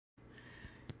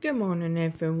Good morning,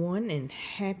 everyone, and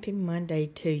happy Monday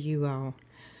to you all.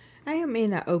 I am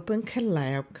in an open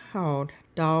collab called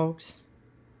Dogs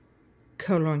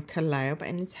Coloring Collab,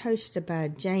 and it's hosted by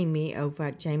Jamie over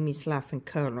at Jamie's Life and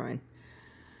Coloring.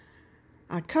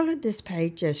 I colored this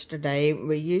page yesterday.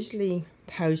 We usually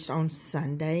post on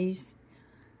Sundays,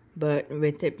 but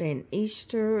with it being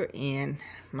Easter and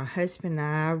my husband and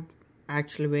I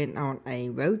actually went on a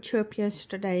road trip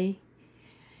yesterday,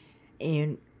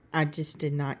 and I just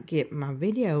did not get my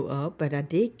video up, but I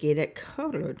did get it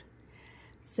colored.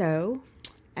 So,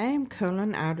 I am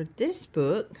coloring out of this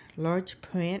book, Large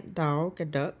Print Dog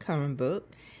Adult Coloring Book.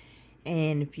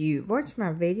 And if you watched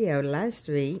my video last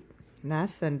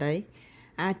Sunday,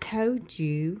 I told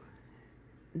you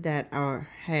that I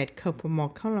had a couple more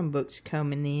coloring books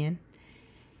coming in.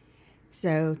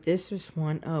 So, this was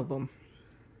one of them.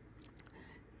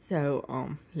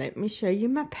 So, let me show you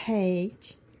my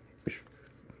page.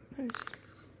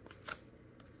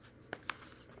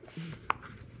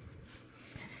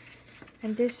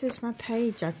 And this is my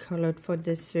page I colored for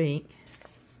this week.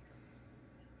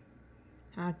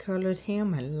 I colored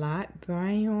him a light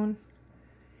brown.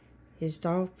 His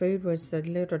dog food was a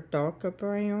little darker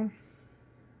brown.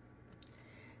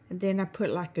 And then I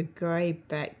put like a gray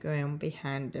background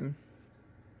behind him.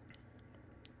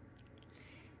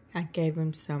 I gave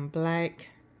him some black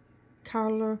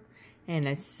collar and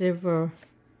a silver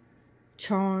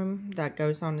charm that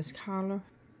goes on his collar,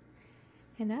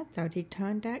 and I thought he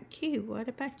turned out cute. What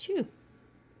about you?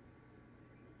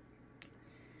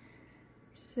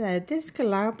 So this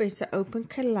collab is an open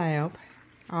collab.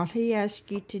 All he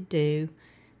asks you to do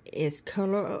is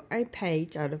color a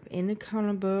page out of any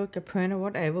coloring book, a print, or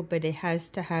whatever, but it has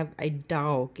to have a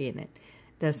dog in it.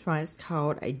 That's why it's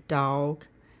called a dog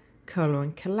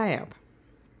coloring collab.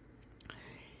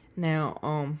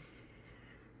 Now,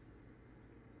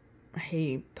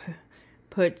 he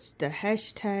puts the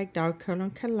hashtag Dog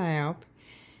Coloring Collab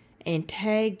and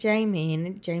tag Jamie in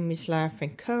it, Jamie's Life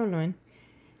and Coloring,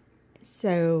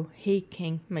 so he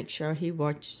can make sure he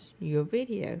watches your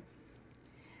video.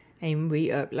 And we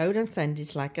upload on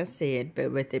Sundays, like I said,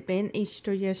 but with it being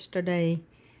Easter yesterday,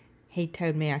 he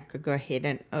told me I could go ahead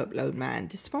and upload mine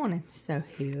this morning. So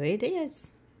here it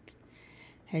is.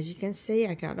 As you can see,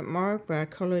 I got it marked where I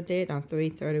colored it on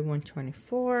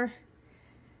 3/31/24.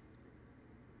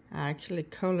 I actually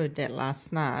colored that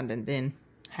last night and then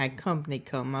had company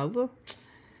come over,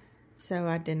 so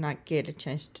I did not get a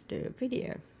chance to do a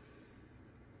video.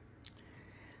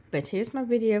 But here's my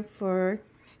video for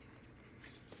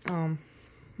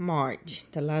March,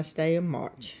 the last day of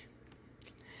March.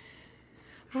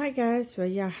 Alright guys, well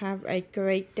y'all have a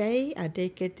great day. I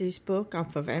did get this book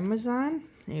off of Amazon.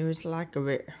 It was like a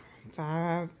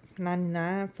 $5.99,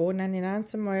 $4.99,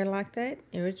 somewhere like that.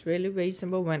 It was really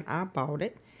reasonable when I bought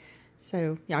it.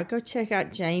 So, y'all go check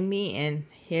out Jamie and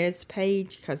his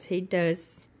page, because he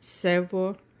does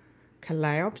several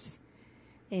collabs.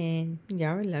 And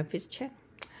y'all love his channel.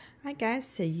 Alright guys,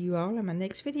 see you all in my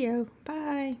next video.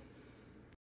 Bye.